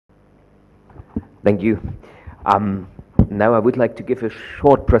Thank you. Now I would like to give a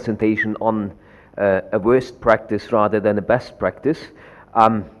short presentation on a worst practice rather than a best practice.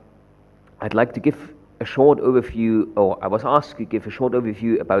 I'd like to give a short overview, or I was asked to give a short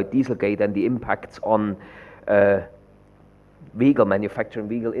overview about Dieselgate and the impacts on vehicle manufacturing,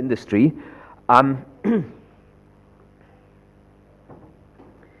 vehicle industry. I'll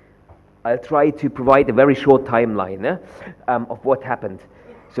try to provide a very short timeline of what happened.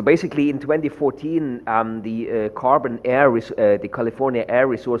 So basically, in 2014, the the California Air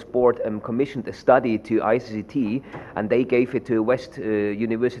Resource Board commissioned a study to ICCT, and they gave it to West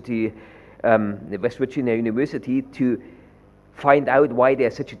University, the West Virginia University, to find out why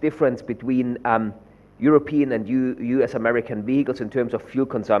there's such a difference between European and US American vehicles in terms of fuel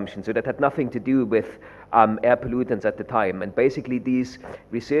consumption. So that had nothing to do with air pollutants at the time. And basically, these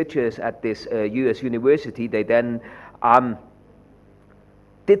researchers at this US university, they then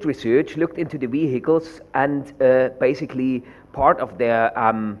did research, looked into the vehicles, and basically part of their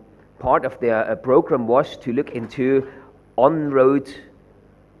program was to look into on-road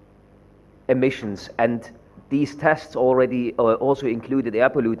emissions, and these tests already also included air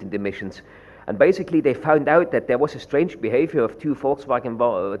pollutant emissions. And basically, they found out that there was a strange behavior of two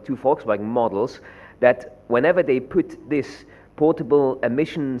Volkswagen models, that whenever they put this portable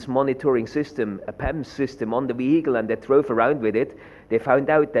emissions monitoring system, a PEMS system, on the vehicle and they drove around with it, they found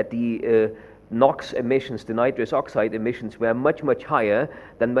out that the NOx emissions, the nitrous oxide emissions, were much, much higher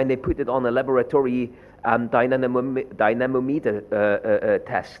than when they put it on a laboratory dynamometer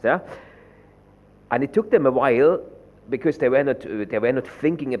test. And it took them a while, because they were not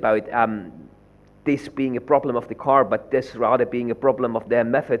thinking about this being a problem of the car, but this rather being a problem of their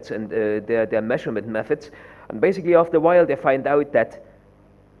methods and their measurement methods. And basically, after a while, they find out that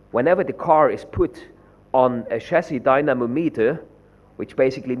whenever the car is put on a chassis dynamometer, which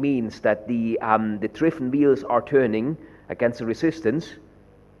basically means that the driven wheels are turning against the resistance,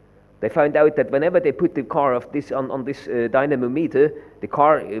 they found out that whenever they put the car on this dynamometer, the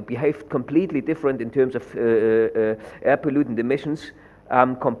car behaved completely different in terms of air pollutant emissions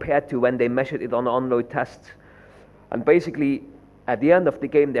compared to when they measured it on on-road tests. And basically, at the end of the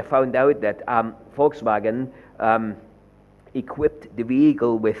game, they found out that Volkswagen equipped the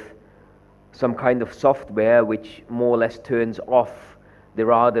vehicle with some kind of software which more or less turns off the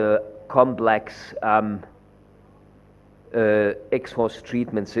rather complex exhaust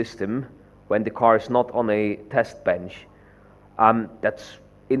treatment system when the car is not on a test bench. That's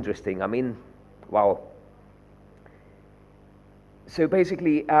interesting. I mean, wow. So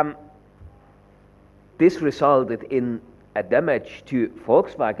basically, this resulted in a damage to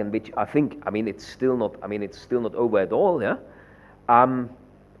Volkswagen, which it's still not over at all, yeah.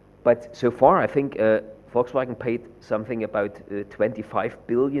 But so far, I think Volkswagen paid something about 25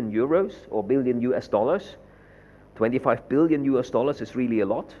 billion euros or billion US dollars. 25 billion US dollars is really a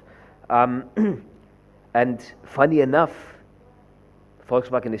lot. And funny enough,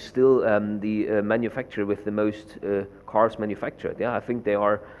 Volkswagen is still the manufacturer with the most cars manufactured. Yeah, I think they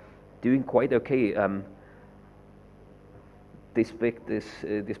are doing quite okay despite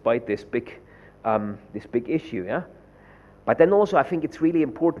this big issue. Yeah, but then also I think it's really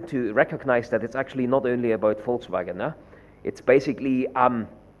important to recognize that it's actually not only about Volkswagen. Yeah? It's basically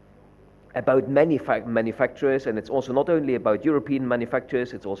about manufacturers, and it's also not only about European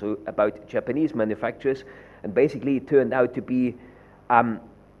manufacturers. It's also about Japanese manufacturers, and basically it turned out to be a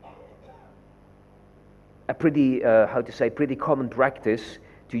pretty, pretty common practice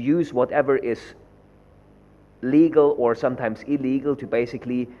to use whatever is legal or sometimes illegal to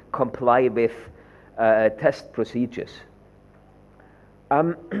basically comply with test procedures.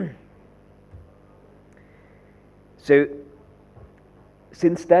 So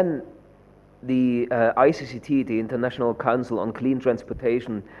since then, the ICCT, the International Council on Clean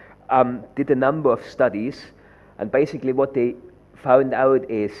Transportation, did a number of studies, and basically what they found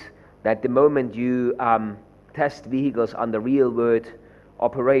out is that the moment you test vehicles under real-world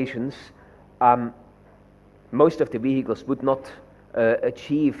operations, most of the vehicles would not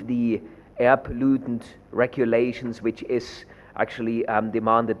achieve the air pollutant regulations, which is actually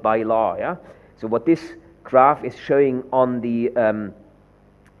demanded by law. Yeah. So what this graph is showing on the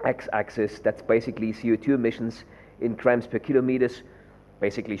x-axis, that's basically CO2 emissions in grams per kilometers,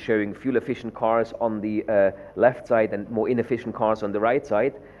 basically showing fuel-efficient cars on the left side and more inefficient cars on the right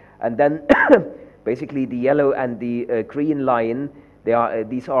side. And then basically the yellow and the green line,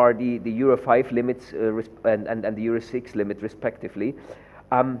 these are the Euro 5 limits and the Euro 6 limit respectively.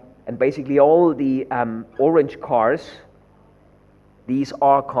 And basically all the orange cars, these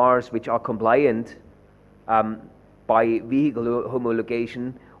are cars which are compliant by vehicle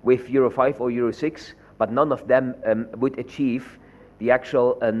homologation with Euro 5 or Euro 6, but none of them would achieve the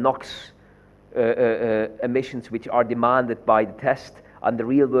actual NOx emissions which are demanded by the test under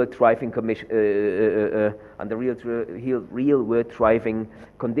real-world driving under real-world driving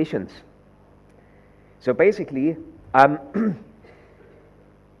conditions. So basically,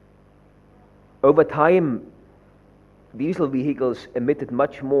 over time, diesel vehicles emitted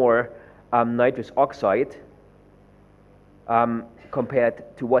much more nitrous oxide compared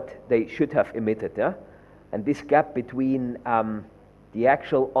to what they should have emitted. Yeah? And this gap between the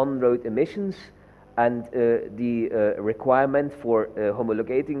actual on-road emissions and the requirement for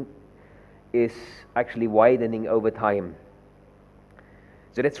homologating is actually widening over time.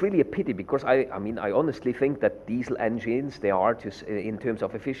 So that's really a pity, because I honestly think that diesel engines, they are, in terms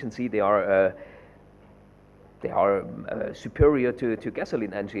of efficiency, they are superior to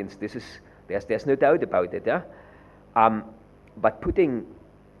gasoline engines. There's no doubt about it. Yeah? But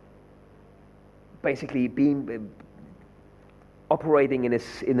basically operating in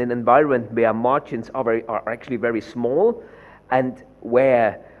an environment where margins are actually very small, and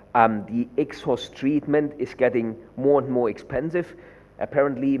where the exhaust treatment is getting more and more expensive,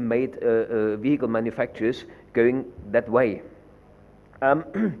 apparently made vehicle manufacturers going that way.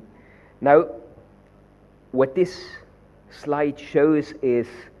 Now, what this slide shows is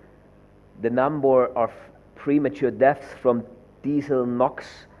the number of premature deaths from diesel NOx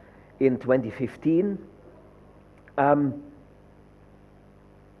in 2015.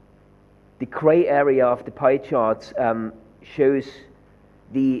 The gray area of the pie charts shows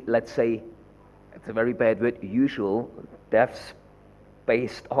the, let's say, it's a very bad word, usual deaths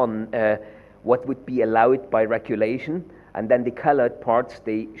based on what would be allowed by regulation, and then the colored parts,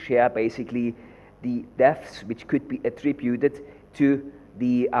 they share basically the deaths which could be attributed to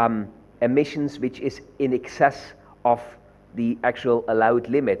the emissions which is in excess of the actual allowed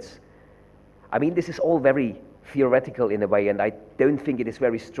limits. I mean, this is all very theoretical in a way, and I don't think it is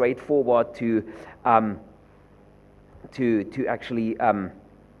very straightforward to actually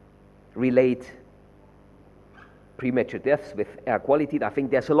relate premature deaths with air quality. I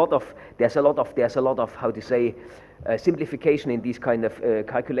think there's a lot of how to say simplification in these kind of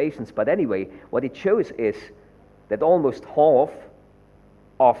calculations. But anyway, what it shows is that almost half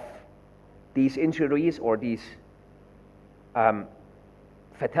of these injuries or these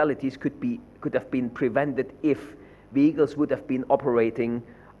fatalities could have been prevented if vehicles would have been operating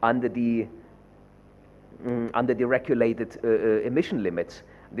under the regulated emission limits.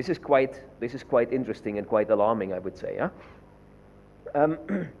 This is quite interesting and quite alarming, I would say. Yeah?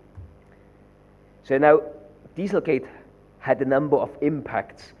 So now, Dieselgate had a number of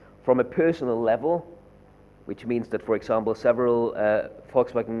impacts from a personal level, which means that, for example, several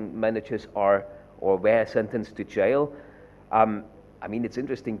Volkswagen managers were sentenced to jail. I mean, it's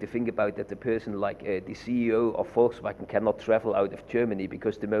interesting to think about that a person like the CEO of Volkswagen cannot travel out of Germany,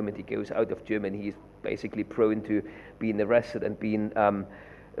 because the moment he goes out of Germany, he's basically prone to being arrested and being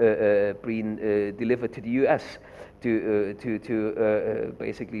delivered to the US to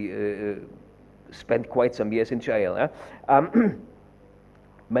basically spend quite some years in jail.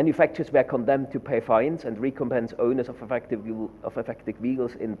 Manufacturers were condemned to pay fines and recompense owners of affected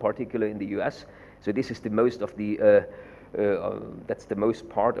vehicles, in particular in the US. So this is the most of the that's the most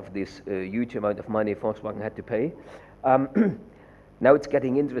part of this huge amount of money Volkswagen had to pay. Now it's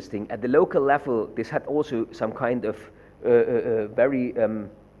getting interesting. At the local level, this had also some kind of very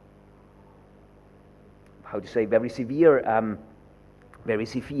very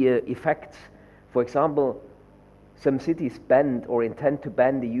severe effects. For example, some cities banned or intend to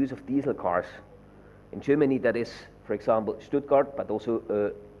ban the use of diesel cars. In Germany, that is, for example, Stuttgart, but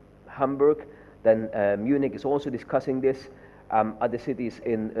also Hamburg. Then Munich is also discussing this. Other cities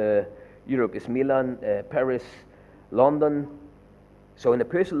in Europe is Milan, Paris, London. So on a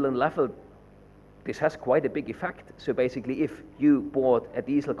personal level, this has quite a big effect. So basically, if you bought a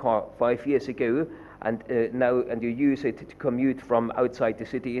diesel car 5 years ago and you use it to commute from outside the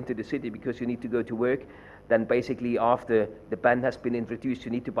city into the city because you need to go to work, then basically after the ban has been introduced,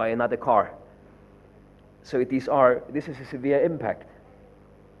 you need to buy another car. So this is a severe impact.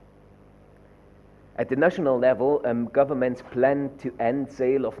 At the national level, governments plan to end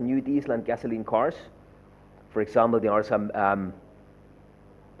sale of new diesel and gasoline cars. For example, there are some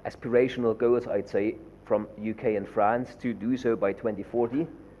aspirational goals, I'd say, from UK and France to do so by 2040.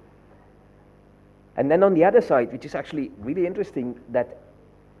 And then on the other side, which is actually really interesting, that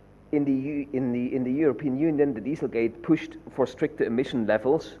in the European Union, the Dieselgate pushed for stricter emission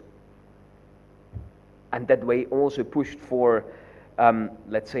levels, and that way also pushed for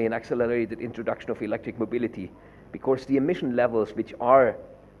let's say an accelerated introduction of electric mobility, because the emission levels which are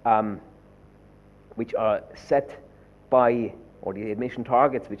which are set by, or the emission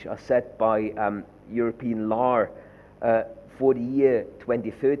targets which are set by European law for the year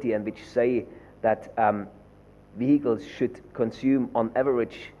 2030, and which say that vehicles should consume on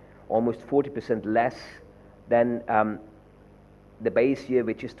average almost 40% less than the base year,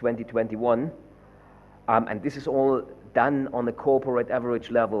 which is 2021. And this is all done on a corporate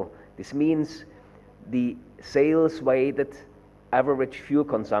average level. This means the sales weighted average fuel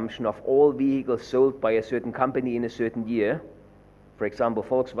consumption of all vehicles sold by a certain company in a certain year, for example,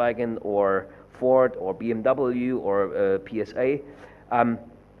 Volkswagen or Ford or BMW or PSA,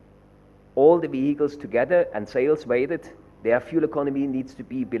 all the vehicles together and sales weighted, their fuel economy needs to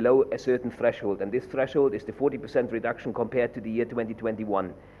be below a certain threshold, and this threshold is the 40% reduction compared to the year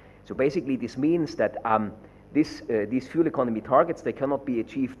 2021. So basically this means that these fuel economy targets, they cannot be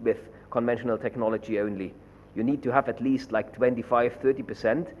achieved with conventional technology only. You need to have at least like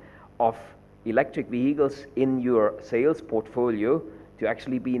 25-30% of electric vehicles in your sales portfolio to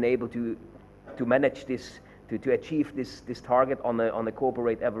actually being able to manage this, to achieve this target on a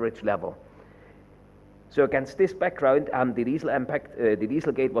corporate average level. So against this background, the diesel impact, the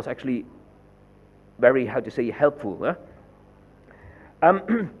Dieselgate was actually very, how to say, helpful.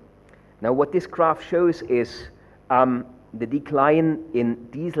 Now what this graph shows is the decline in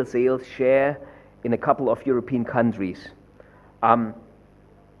diesel sales share in a couple of European countries.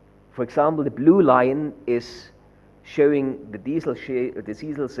 For example, the blue line is showing the diesel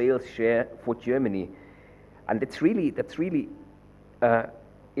sales share for Germany, and that's really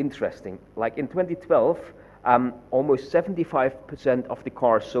interesting. Like in 2012, almost 75% of the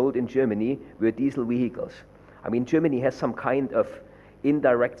cars sold in Germany were diesel vehicles. I mean, Germany has some kind of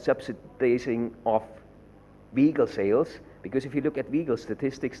indirect subsidizing of vehicle sales, because if you look at vehicle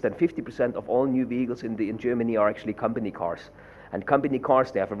statistics, then 50% of all new vehicles in Germany are actually company cars. And company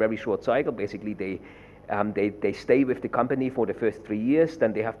cars, they have a very short cycle. Basically, they stay with the company for the first 3 years,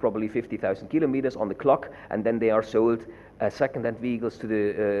 then they have probably 50,000 kilometers on the clock, and then they are sold second-hand vehicles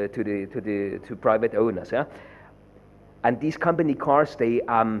to private owners. Yeah? And these company cars, they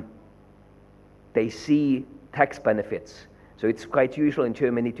see tax benefits. So it's quite usual in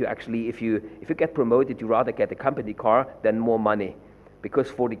Germany to actually, if you get promoted, you rather get a company car than more money, because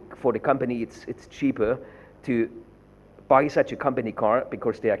for the company it's cheaper to buy such a company car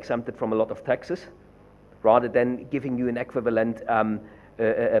because they are exempted from a lot of taxes, rather than giving you an equivalent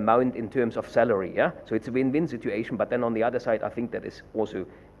amount in terms of salary. Yeah, so it's a win-win situation. But then on the other side, I think that is also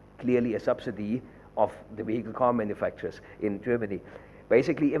clearly a subsidy of the vehicle car manufacturers in Germany,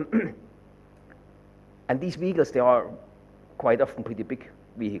 basically. And these vehicles, they are quite often pretty big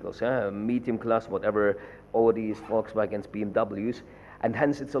vehicles, medium class, whatever, Audis, Volkswagens, BMWs, and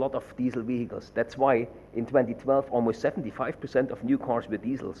hence it's a lot of diesel vehicles. That's why in 2012 almost 75% of new cars were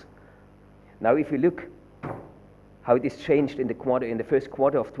diesels. Now if you look how this changed in the first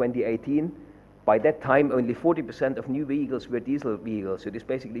quarter of 2018, by that time only 40% of new vehicles were diesel vehicles. So this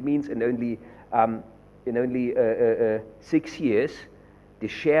basically means in only 6 years, the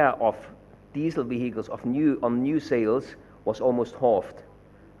share of diesel vehicles on new sales was almost halved.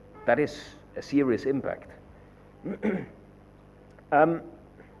 That is a serious impact.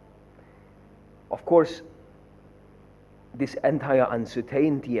 Of course, this entire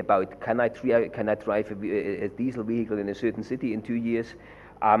uncertainty about can I drive a diesel vehicle in a certain city in 2 years,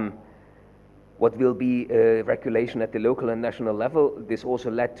 what will be regulation at the local and national level, this also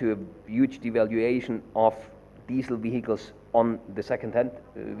led to a huge devaluation of diesel vehicles on the second-hand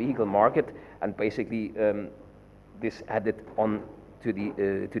vehicle market, and basically this added on to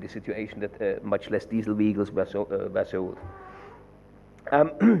the situation that much less diesel vehicles were sold.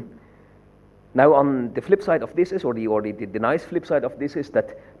 Now, on the flip side of this is, or the nice flip side of this is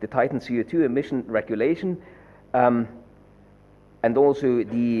that the tightened CO2 emission regulation and also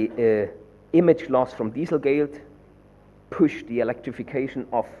the image loss from Dieselgate pushed the electrification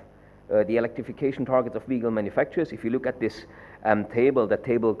of the electrification targets of vehicle manufacturers. If you look at this table, that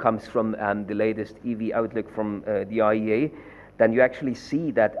table comes from the latest EV outlook from the IEA, then you actually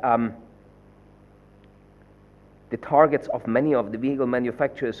see that the targets of many of the vehicle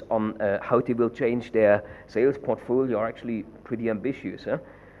manufacturers on how they will change their sales portfolio are actually pretty ambitious.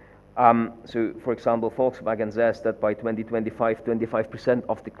 So, for example, Volkswagen says that by 2025, 25%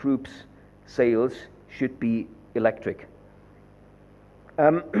 of the group's sales should be electric.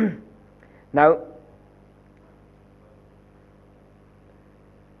 Now,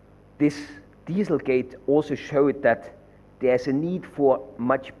 this Dieselgate also showed that there's a need for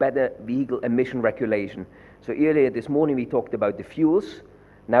much better vehicle emission regulation. So earlier this morning we talked about the fuels.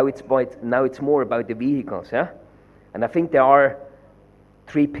 Now it's more about the vehicles, yeah. And I think there are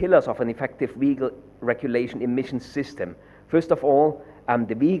three pillars of an effective vehicle regulation emissions system. First of all,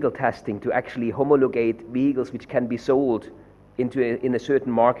 the vehicle testing to actually homologate vehicles which can be sold in a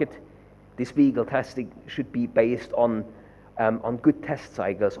certain market. This vehicle testing should be based on good test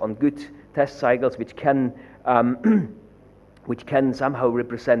cycles, which can which can somehow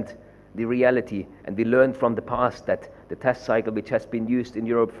represent the reality. And we learned from the past that the test cycle which has been used in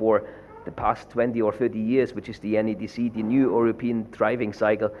Europe for the past 20 or 30 years, which is the NEDC, the new European driving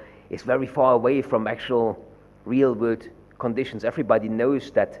cycle, is very far away from actual real-world conditions. Everybody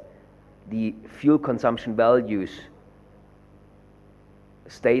knows that the fuel consumption values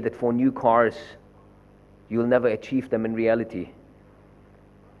stated for new cars, you'll never achieve them in reality.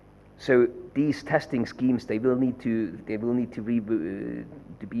 So these testing schemes, they will need to be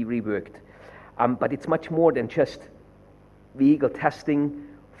reworked. But it's much more than just vehicle testing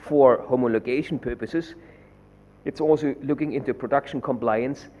for homologation purposes. It's also looking into production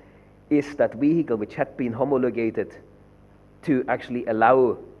compliance. Is that vehicle which had been homologated to actually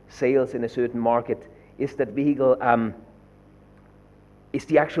allow sales in a certain market, is that vehicle is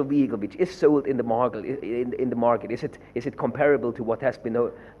the actual vehicle which is sold in the market? Is it comparable to what has been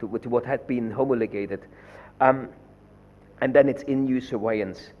to what had been homologated? And then it's in-use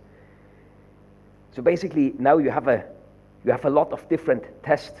surveillance. So basically, now you have a lot of different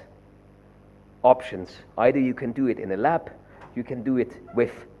test options. Either you can do it in a lab, you can do it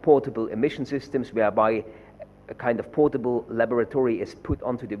with portable emission systems, whereby a kind of portable laboratory is put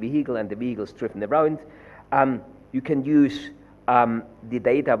onto the vehicle and the vehicle is driven around. You can use the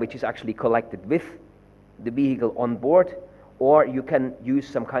data which is actually collected with the vehicle on board, or you can use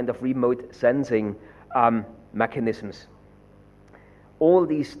some kind of remote sensing mechanisms. All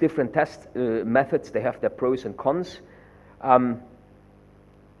these different test methods, they have their pros and cons.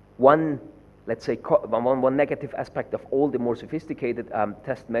 One negative aspect of all the more sophisticated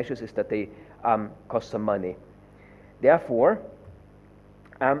test measures is that they cost some money. Therefore,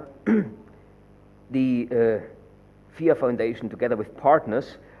 the FIA Foundation, together with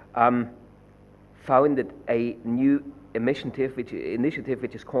partners, founded a new initiative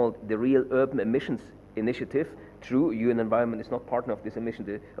which is called the Real Urban Emissions Initiative. True, UN Environment is not partner of this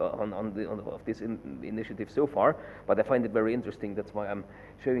initiative initiative so far, but I find it very interesting. That's why I'm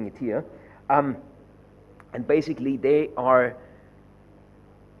showing it here. And basically, they are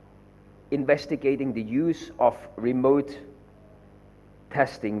investigating the use of remote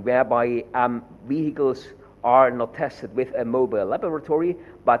testing, whereby vehicles are not tested with a mobile laboratory,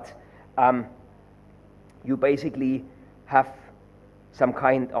 but you basically have some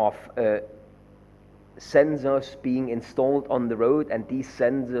kind of sensors being installed on the road, and these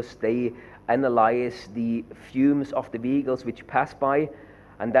sensors, they analyze the fumes of the vehicles which pass by,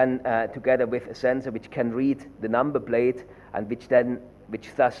 and then together with a sensor which can read the number plate, and which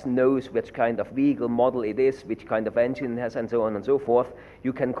thus knows which kind of vehicle model it is, which kind of engine it has, and so on and so forth,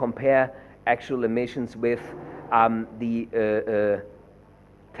 you can compare actual emissions with the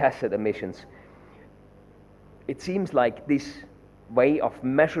tested emissions. It seems like this way of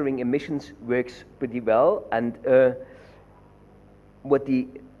measuring emissions works pretty well, and what the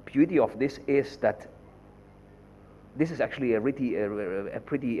beauty of this is that this is actually a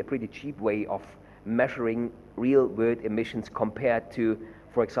pretty cheap way of measuring real-world emissions compared to,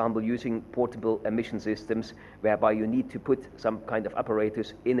 for example, using portable emission systems, whereby you need to put some kind of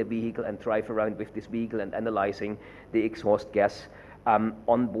apparatus in a vehicle and drive around with this vehicle and analyzing the exhaust gas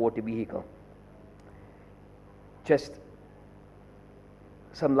on board the vehicle. Just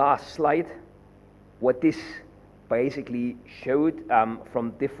some last slide. What this basically showed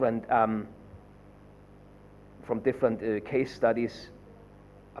from different case studies,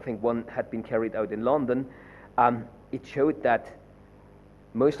 I think one had been carried out in London. It showed that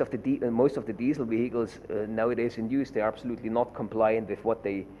most of the diesel vehicles nowadays in use, they are absolutely not compliant with what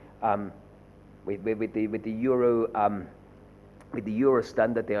they with the Euro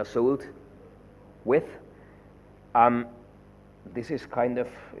standard they are sold with. This is kind of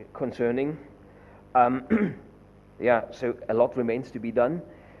concerning. Yeah, so a lot remains to be done.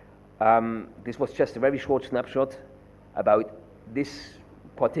 This was just a very short snapshot about this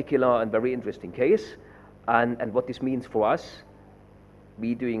particular and very interesting case, and what this means for us.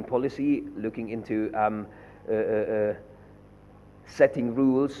 We doing policy, looking into setting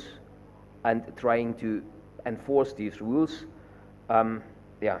rules and trying to enforce these rules.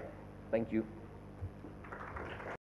 Yeah, thank you.